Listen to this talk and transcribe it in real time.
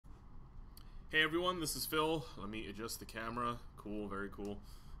Hey everyone, this is Phil. Let me adjust the camera. Cool, very cool.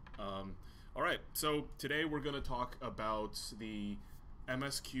 Alright, so today we're going to talk about the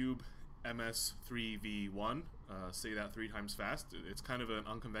mscube ms3-v1. Say that 3 times fast. It's kind of an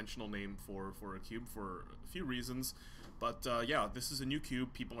unconventional name for a cube for a few reasons. But yeah, this is a new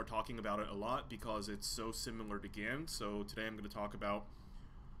cube. People are talking about it a lot because it's so similar to GAN. So today I'm going to talk about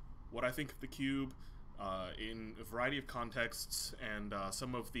what I think of the cube, in a variety of contexts, and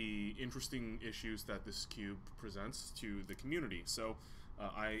some of the interesting issues that this cube presents to the community. So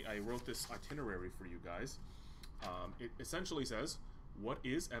I wrote this itinerary for you guys. It essentially says, what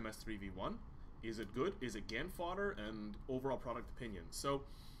is ms3-v1? Is it good? Is it GAN fodder? And overall product opinion. So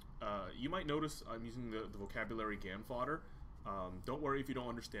you might notice I'm using the vocabulary GAN fodder. Don't worry if you don't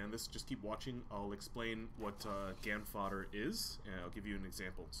understand this, just keep watching. I'll explain what GAN fodder is, and I'll give you an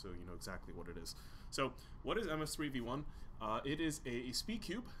example so you know exactly what it is. So, what is ms3-v1? It is a speed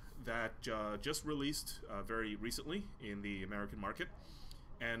cube that just released very recently in the American market,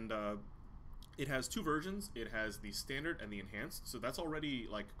 and it has 2 versions. It has the standard and the enhanced, so that's already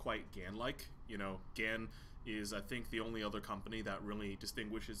like quite GAN-like. You know, GAN is, I think, the only other company that really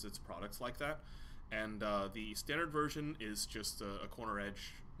distinguishes its products like that. And the standard version is just a corner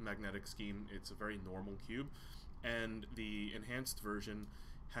edge magnetic scheme. It's a very normal cube. And the enhanced version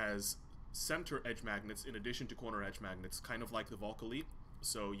has center edge magnets in addition to corner edge magnets, kind of like the Volk Elite.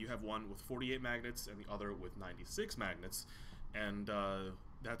 So you have one with 48 magnets and the other with 96 magnets. And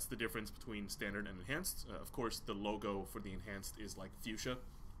that's the difference between standard and enhanced. Of course, the logo for the enhanced is like fuchsia,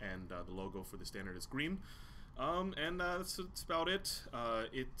 and the logo for the standard is green. And that's about it.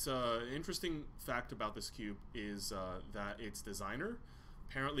 Interesting fact about this cube is that its designer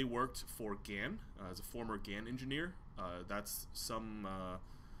apparently worked for GAN as a former GAN engineer. That's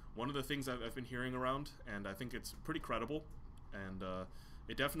one of the things I've been hearing around, and I think it's pretty credible. And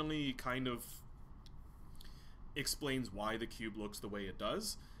it definitely kind of explains why the cube looks the way it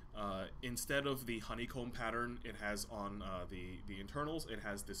does. Instead of the honeycomb pattern it has on the internals, it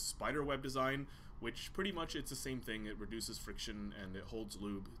has this spider web design, which pretty much it's the same thing. It reduces friction and it holds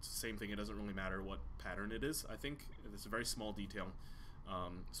lube. It's the same thing. It doesn't really matter what pattern it is. I think it's a very small detail.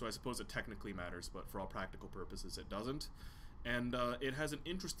 So I suppose it technically matters, but for all practical purposes it doesn't. And it has an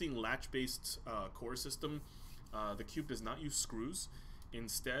interesting latch-based core system. The cube does not use screws.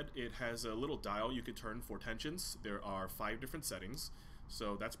 Instead, it has a little dial you can turn for tensions. There are 5 different settings,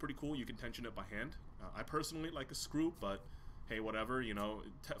 so that's pretty cool. You can tension it by hand. I personally like a screw, but hey, whatever, you know,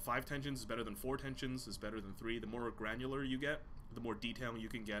 5 tensions is better than 4 tensions, is better than 3. The more granular you get, the more detail you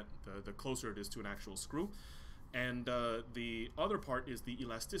can get, the closer it is to an actual screw. And the other part is the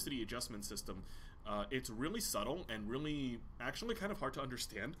elasticity adjustment system. It's really subtle and really actually kind of hard to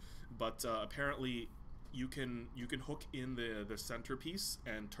understand, but apparently you can hook in the centerpiece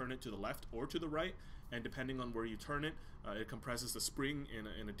and turn it to the left or to the right, and depending on where you turn it, it compresses the spring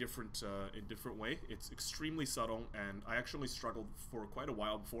in a different way. It's extremely subtle, and I actually struggled for quite a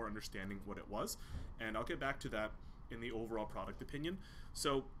while before understanding what it was, and I'll get back to that in the overall product opinion.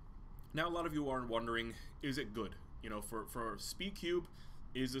 So now a lot of you are wondering, is it good? You know, for speed cube,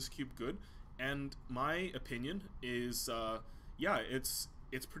 is this cube good? And my opinion is, yeah, it's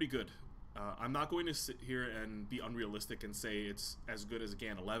pretty good. I'm not going to sit here and be unrealistic and say it's as good as a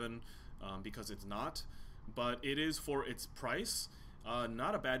GAN 11, because it's not, but it is for its price.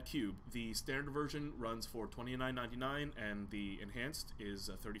 Not a bad cube. The standard version runs for $29.99 and the enhanced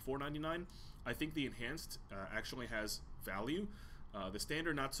is $34.99. I think the enhanced actually has value. The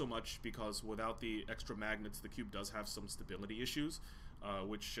standard not so much, because without the extra magnets the cube does have some stability issues,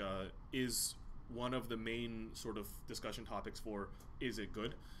 which is one of the main sort of discussion topics for is it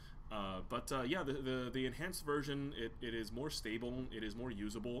good. But yeah, the enhanced version, it is more stable, it is more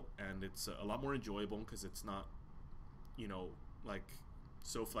usable, and it's a lot more enjoyable because it's not, you know, like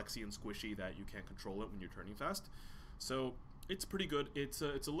so flexy and squishy that you can't control it when you're turning fast. So it's pretty good. It's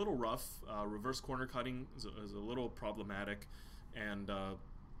a little rough. Reverse corner cutting is a little problematic, and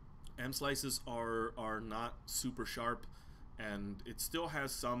M slices are not super sharp, and it still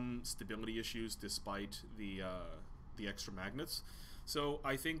has some stability issues despite the extra magnets. So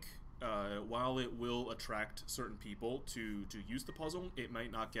I think while it will attract certain people to use the puzzle, it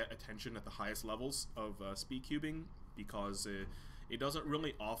might not get attention at the highest levels of speed cubing, because it doesn't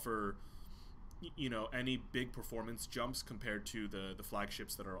really offer, you know, any big performance jumps compared to the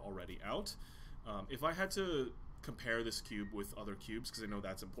flagships that are already out. If I had to compare this cube with other cubes, because I know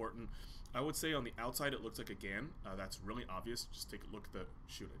that's important, I would say on the outside it looks like a GAN. That's really obvious. Just take a look at the...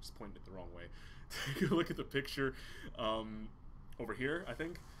 Shoot, I just pointed it the wrong way. Take a look at the picture over here, I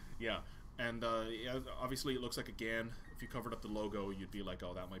think. Yeah, and yeah, obviously it looks like a GAN. If you covered up the logo, you'd be like,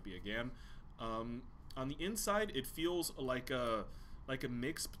 oh, that might be a GAN. On the inside, it feels like a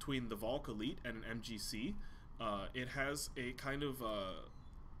mix between the Valk Elite and an MGC. It has a kind of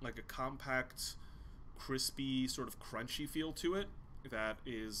like a compact, crispy, sort of crunchy feel to it that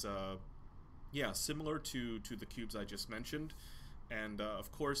is, yeah, similar to the cubes I just mentioned. And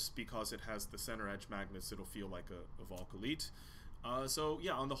of course, because it has the center edge magnets, it'll feel like a Valk Elite. So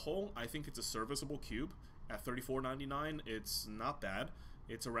yeah, on the whole, I think it's a serviceable cube. At $34.99, it's not bad.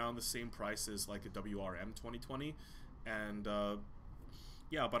 It's around the same price as like a WRM 2020, and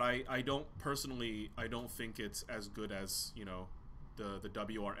yeah, but I don't personally, I don't think it's as good as, you know, the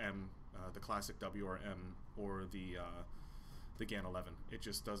WRM, the classic WRM, or the GAN 11. It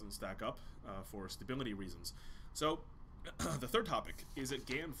just doesn't stack up for stability reasons. So the third topic is it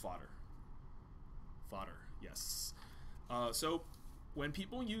GAN fodder. Fodder, yes. So when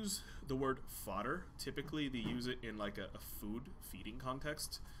people use the word fodder, typically they use it in like a food feeding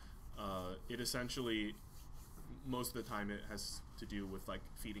context. It essentially, most of the time, it has to do with like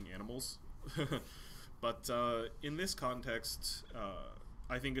feeding animals. But in this context,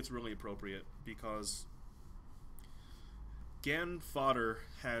 I think it's really appropriate because GAN fodder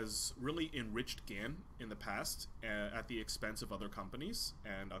has really enriched GAN in the past at the expense of other companies,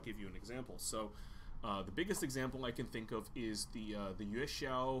 and I'll give you an example. So the biggest example I can think of is the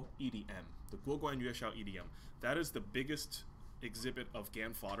Yuexiao EDM, the Guoguan Yuexiao EDM. That is the biggest exhibit of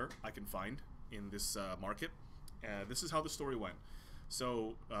GAN fodder I can find in this market. This is how the story went.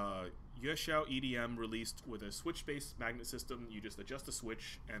 So Yuexiao EDM released with a switch-based magnet system. You just adjust the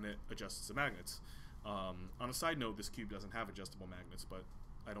switch and it adjusts the magnets. On a side note, this cube doesn't have adjustable magnets, but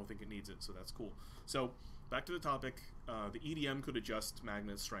I don't think it needs it, so that's cool. So back to the topic, the EDM could adjust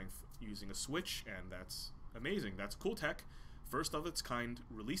magnet strength using a switch, and that's amazing. That's cool tech, first of its kind,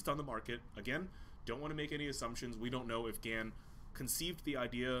 released on the market. Again, don't want to make any assumptions. We don't know if GAN conceived the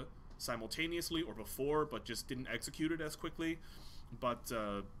idea simultaneously or before, but just didn't execute it as quickly. But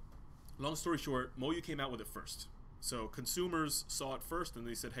long story short, Moyu came out with it first. So consumers saw it first, and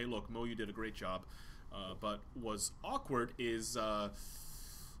they said, hey, look, Moyu did a great job. But what's awkward is,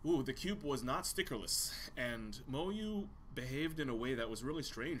 the cube was not stickerless, and Moyu behaved in a way that was really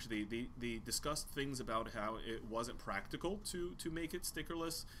strange. They discussed things about how it wasn't practical to make it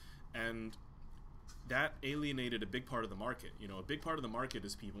stickerless, and that alienated a big part of the market. You know, a big part of the market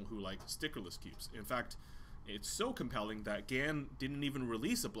is people who like stickerless cubes. In fact, it's so compelling that GAN didn't even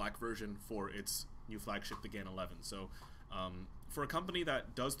release a black version for its new flagship, the GAN 11. So for a company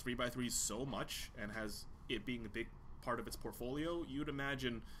that does 3x3 so much and has it being a big part of its portfolio, you'd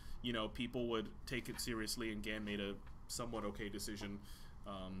imagine, you know, people would take it seriously, and GAN made a somewhat okay decision.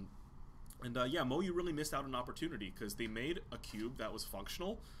 Yeah, Moyu really missed out on an opportunity because they made a cube that was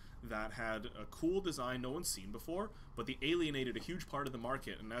functional, that had a cool design no one's seen before, but they alienated a huge part of the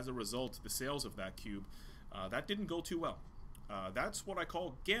market, and as a result, the sales of that cube, that didn't go too well. That's what I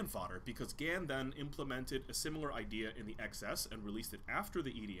call GAN fodder, because GAN then implemented a similar idea in the XS and released it after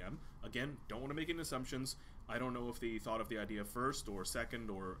the EDM. Again, don't want to make any assumptions. I don't know if they thought of the idea first or second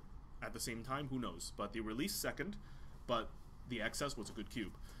or at the same time, who knows. But they released second, but the XS was a good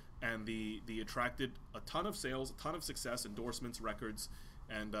cube. And the attracted a ton of sales, a ton of success, endorsements, records,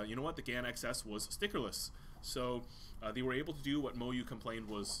 and you know what? The GAN XS was stickerless. So they were able to do what Moyu complained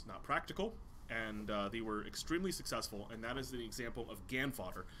was not practical, and they were extremely successful, and that is the example of GAN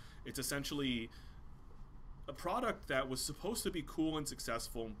fodder. It's essentially a product that was supposed to be cool and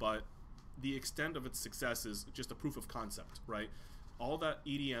successful, but the extent of its success is just a proof of concept, right? All that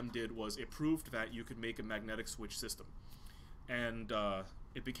EDM did was it proved that you could make a magnetic switch system, and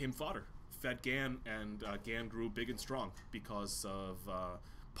it became fodder, fed GAN, and GAN grew big and strong because of,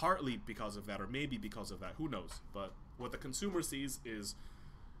 partly because of that, or maybe because of that, who knows. But what the consumer sees is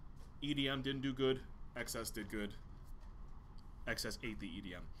EDM didn't do good, XS did good, XS ate the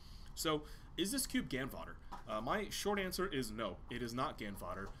EDM. So, is this cube GAN fodder? My short answer is no, it is not GAN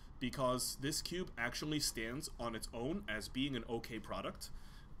fodder, because this cube actually stands on its own as being an okay product.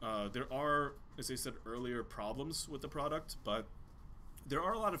 There are, as I said earlier, problems with the product, but there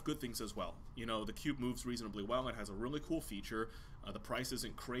are a lot of good things as well. You know, the cube moves reasonably well, it has a really cool feature, the price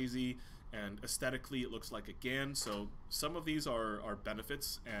isn't crazy, and aesthetically it looks like a GAN, so some of these are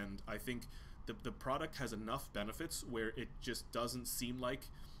benefits, and I think the product has enough benefits where it just doesn't seem like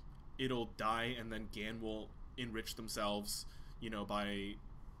it'll die and then GAN will enrich themselves, you know, by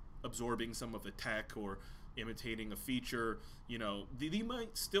absorbing some of the tech or imitating a feature. You know, they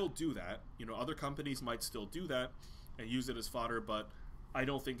might still do that, you know, other companies might still do that and use it as fodder, but I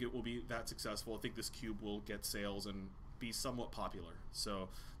don't think it will be that successful. I think this cube will get sales and be somewhat popular. So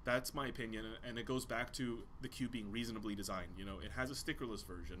That's my opinion, and it goes back to the cube being reasonably designed. You know, it has a stickerless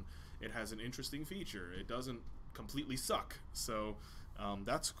version. It has an interesting feature. It doesn't completely suck. So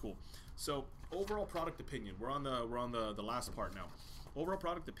that's cool. So overall product opinion. We're on the last part now. Overall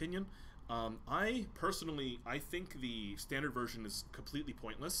product opinion. I personally, I think the standard version is completely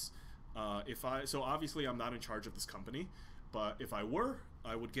pointless. So obviously I'm not in charge of this company, but if I were,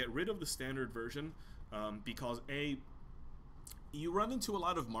 I would get rid of the standard version because you run into a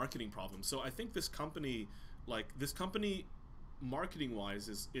lot of marketing problems. So I think this company,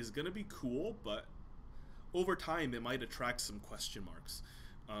 marketing-wise, is going to be cool, but over time it might attract some question marks.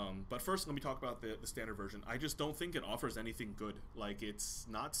 But first, let me talk about the standard version. I just don't think it offers anything good. Like, it's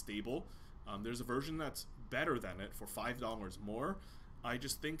not stable. There's a version that's better than it for $5 more. I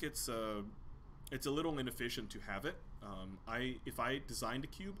just think it's a little inefficient to have it. If I designed a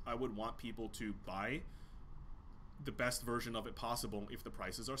cube, I would want people to buy the best version of it possible if the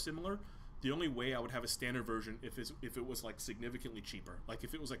prices are similar. The only way I would have a standard version if it was like significantly cheaper. Like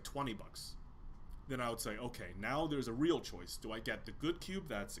if it was like 20 bucks. Then I would say, okay, now there's a real choice. Do I get the good cube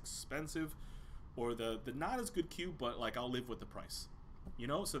that's expensive, or the not as good cube, but like I'll live with the price? You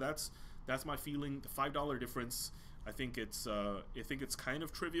know, so that's my feeling. The $5 difference, I think it's kind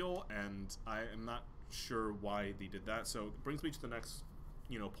of trivial, and I am not sure why they did that. So it brings me to the next,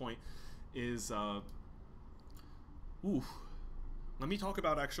 point is let me talk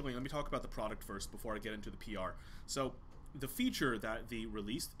about the product first before I get into the PR. So the feature that they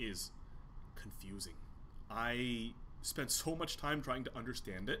released is confusing. I spent so much time trying to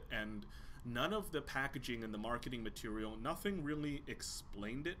understand it, and none of the packaging and the marketing material, nothing really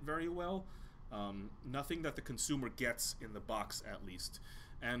explained it very well. Nothing that the consumer gets in the box, at least.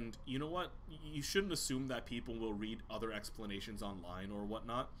 And you know what? You shouldn't assume that people will read other explanations online or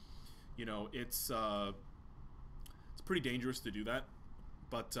whatnot. It's pretty dangerous to do that.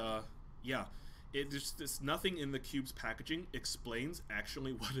 But yeah. There's nothing in the cube's packaging explains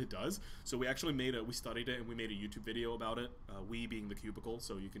actually what it does. So we actually we studied it and we made a YouTube video about it. We being the cubicle,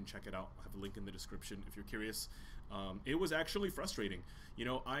 so you can check it out. I have a link in the description if you're curious. It was actually frustrating.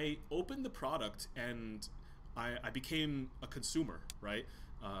 I opened the product and I became a consumer, right?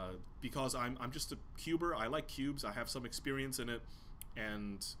 Because I'm just a cuber. I like cubes. I have some experience in it,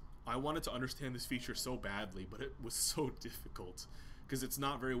 and I wanted to understand this feature so badly, but it was so difficult because it's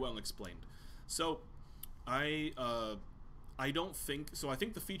not very well explained. So I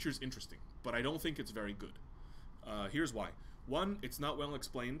think the feature's interesting, but I don't think it's very good. Here's why. One, it's not well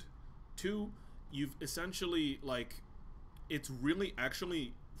explained. Two, you've essentially, it's really,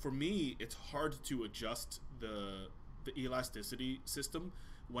 actually, for me, it's hard to adjust the elasticity system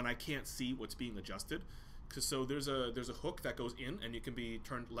when I can't see what's being adjusted. So there's a hook that goes in and it can be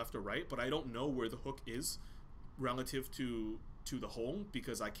turned left or right, but I don't know where the hook is relative to the hole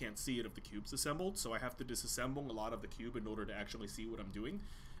because I can't see it if the cube's assembled, so I have to disassemble a lot of the cube in order to actually see what I'm doing.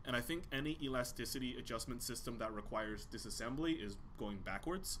 And I think any elasticity adjustment system that requires disassembly is going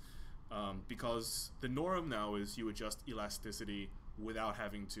backwards, because the norm now is you adjust elasticity without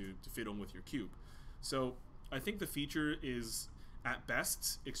having to fiddle with your cube. So I think the feature is at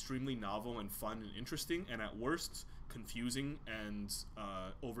best extremely novel and fun and interesting, and at worst confusing and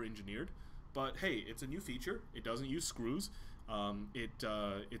over-engineered. But hey, it's a new feature. It doesn't use screws.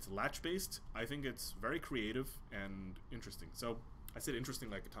 It's latch based. I think it's very creative and interesting. So I said interesting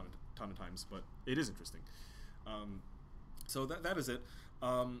like a ton of times, but it is interesting. So that is it.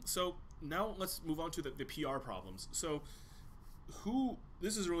 So now let's move on to the PR problems. So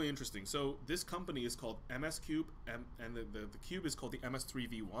this is really interesting. So this company is called mscube, and the cube is called the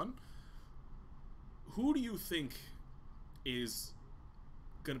ms3-v1. Who do you think is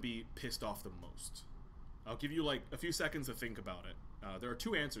going to be pissed off the most? I'll give you like a few seconds to think about it. There are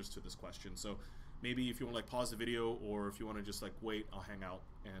two answers to this question, so maybe if you want to pause the video, or if you want to just wait, I'll hang out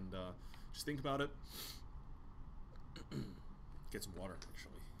and just think about it. Get some water,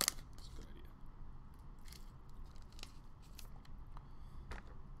 actually. That's a good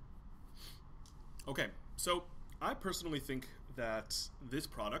idea. Okay, so I personally think that this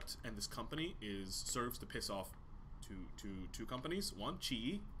product and this company serves to piss off two companies. One,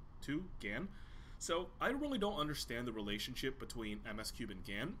 Qi. Two, GAN. So I really don't understand the relationship between mscube and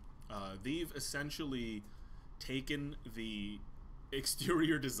GAN. They've essentially taken the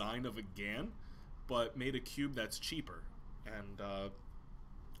exterior design of a GAN, but made a cube that's cheaper. And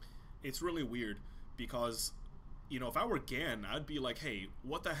it's really weird because, if I were GAN, I'd be like, hey,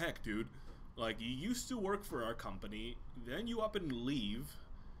 what the heck, dude? Like, you used to work for our company, then you up and leave,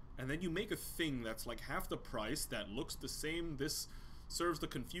 and then you make a thing that's like half the price, that looks the same. This serves to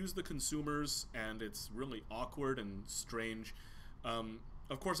confuse the consumers, and it's really awkward and strange.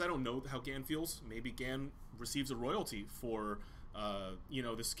 of course, I don't know how GAN feels. Maybe GAN receives a royalty for you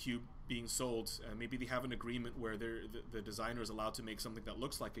know, this cube being sold. Maybe they have an agreement where the designer is allowed to make something that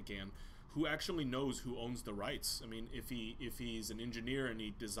looks like a GAN. Who actually knows who owns the rights? I mean, if he's an engineer and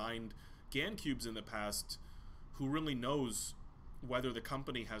he designed GAN cubes in the past, who really knows whether the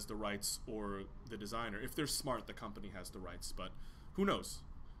company has the rights or the designer? If they're smart, the company has the rights, but who knows?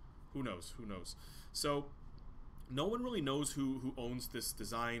 Who knows? Who knows? So no one really knows who owns this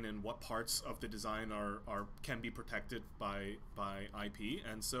design and what parts of the design can be protected by IP,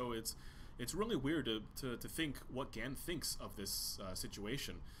 and so it's really weird to think what GAN thinks of this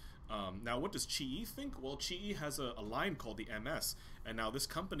situation. Now, what does Qi think? Well, Qi has a line called the MS, and now this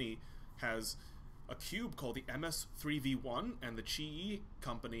company has a cube called the ms3-v1, and the Qi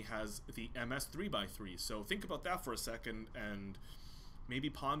company has the ms3-v3. So think about that for a second, and maybe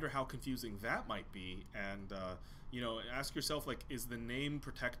ponder how confusing that might be, and you know, ask yourself, like, is the name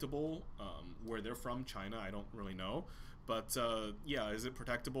protectable where they're from, China? I don't really know, but yeah, is it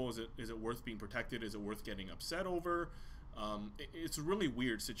protectable? Is it worth being protected? Is it worth getting upset over? It's a really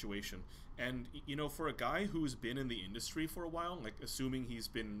weird situation, and you know, for a guy who's been in the industry for a while, like assuming he's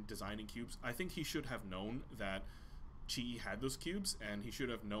been designing cubes, I think he should have known that Qi had those cubes, and he should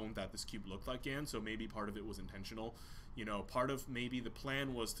have known that this cube looked like GAN. So maybe part of it was intentional. You know, part of maybe the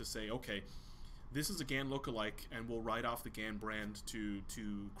plan was to say, okay, this is a GAN lookalike, and we'll write off the GAN brand to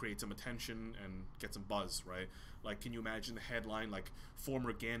create some attention and get some buzz, right? Like, can you imagine the headline, like,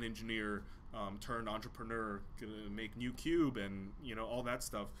 former GAN engineer turned entrepreneur, gonna make new cube, and, you know, all that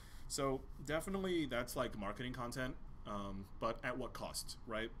stuff. So definitely that's like marketing content, but at what cost,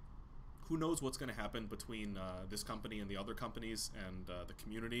 right? Who knows what's going to happen between this company and the other companies and the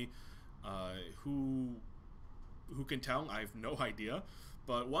community? Who can tell? I have no idea.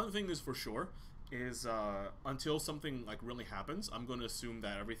 But one thing is for sure is until something like really happens, I'm going to assume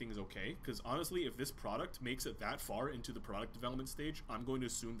that everything is okay. Because honestly, if this product makes it that far into the product development stage, I'm going to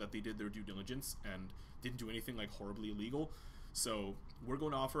assume that they did their due diligence and didn't do anything like horribly illegal. So we're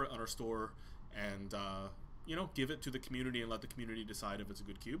going to offer it on our store and you know, give it to the community and let the community decide if it's a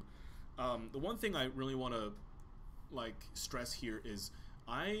good cube. The one thing I really want to like stress here is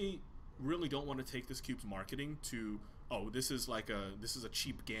I really don't want to take this cube's marketing to, oh, this is a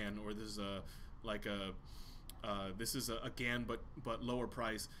cheap GAN, or this is a GAN but lower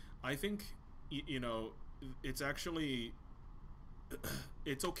price. I think you know, it's actually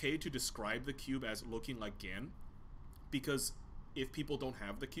it's okay to describe the cube as looking like GAN, because if people don't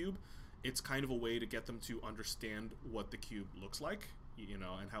have the cube, it's kind of a way to get them to understand what the cube looks like, you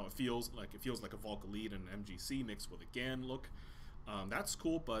know, and how it feels like. It feels like a Volk Elite and MGC mixed with a GAN look. That's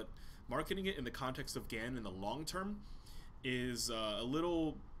cool, but marketing it in the context of GAN in the long term is a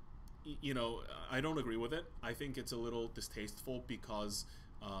little, you know, I don't agree with it. I think it's a little distasteful because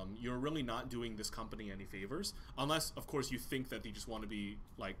you're really not doing this company any favors, unless, of course, you think that they just want to be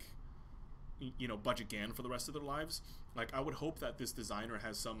like, you know, budget GAN for the rest of their lives. Like, I would hope that this designer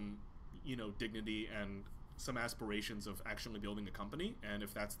has some, you know, dignity and some aspirations of actually building a company, and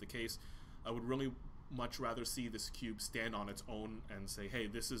if that's the case, I would really much rather see this cube stand on its own and say, hey,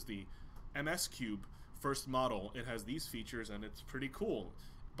 this is the MS Cube first model, it has these features and it's pretty cool.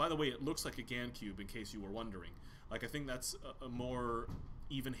 By the way, it looks like a GAN cube, in case you were wondering. Like, I think that's a more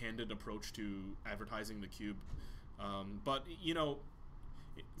even-handed approach to advertising the cube. But, you know,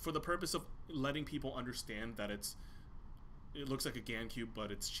 for the purpose of letting people understand that it looks like a GAN cube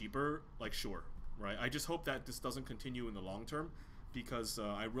but it's cheaper, like, sure, right? I just hope that this doesn't continue in the long term, because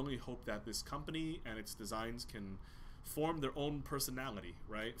I really hope that this company and its designs can form their own personality,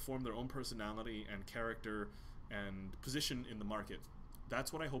 right? Form their own personality and character and position in the market.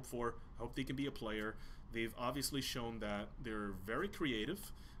 That's what I hope for. I hope they can be a player. They've obviously shown that they're very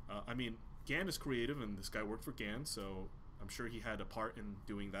creative. I mean, GAN is creative, and this guy worked for GAN, so I'm sure he had a part in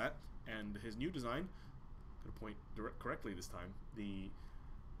doing that. And his new design, I'm going to point correctly this time, the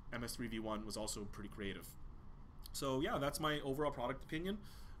ms3-v1 was also pretty creative. So yeah, that's my overall product opinion.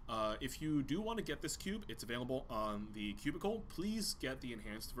 If you do want to get this cube, it's available on the Cubicle. Please get the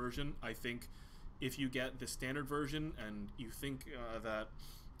enhanced version. I think if you get the standard version and you think that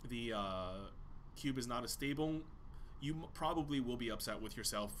the cube is not as stable, you probably will be upset with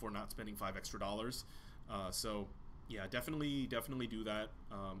yourself for not spending $5 extra. So yeah, definitely do that.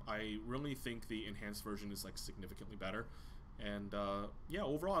 I really think the enhanced version is like significantly better. And yeah,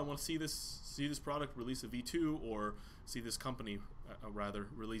 overall, I want to see this product release a V2, or see this company rather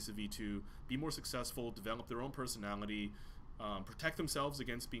release a V2, be more successful, develop their own personality, protect themselves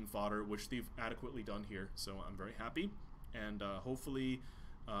against being fodder, which they've adequately done here. So I'm very happy, and hopefully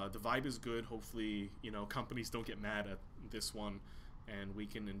the vibe is good. Hopefully, you know, companies don't get mad at this one, and we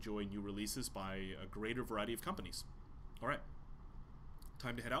can enjoy new releases by a greater variety of companies. All right,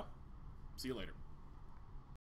 time to head out. See you later.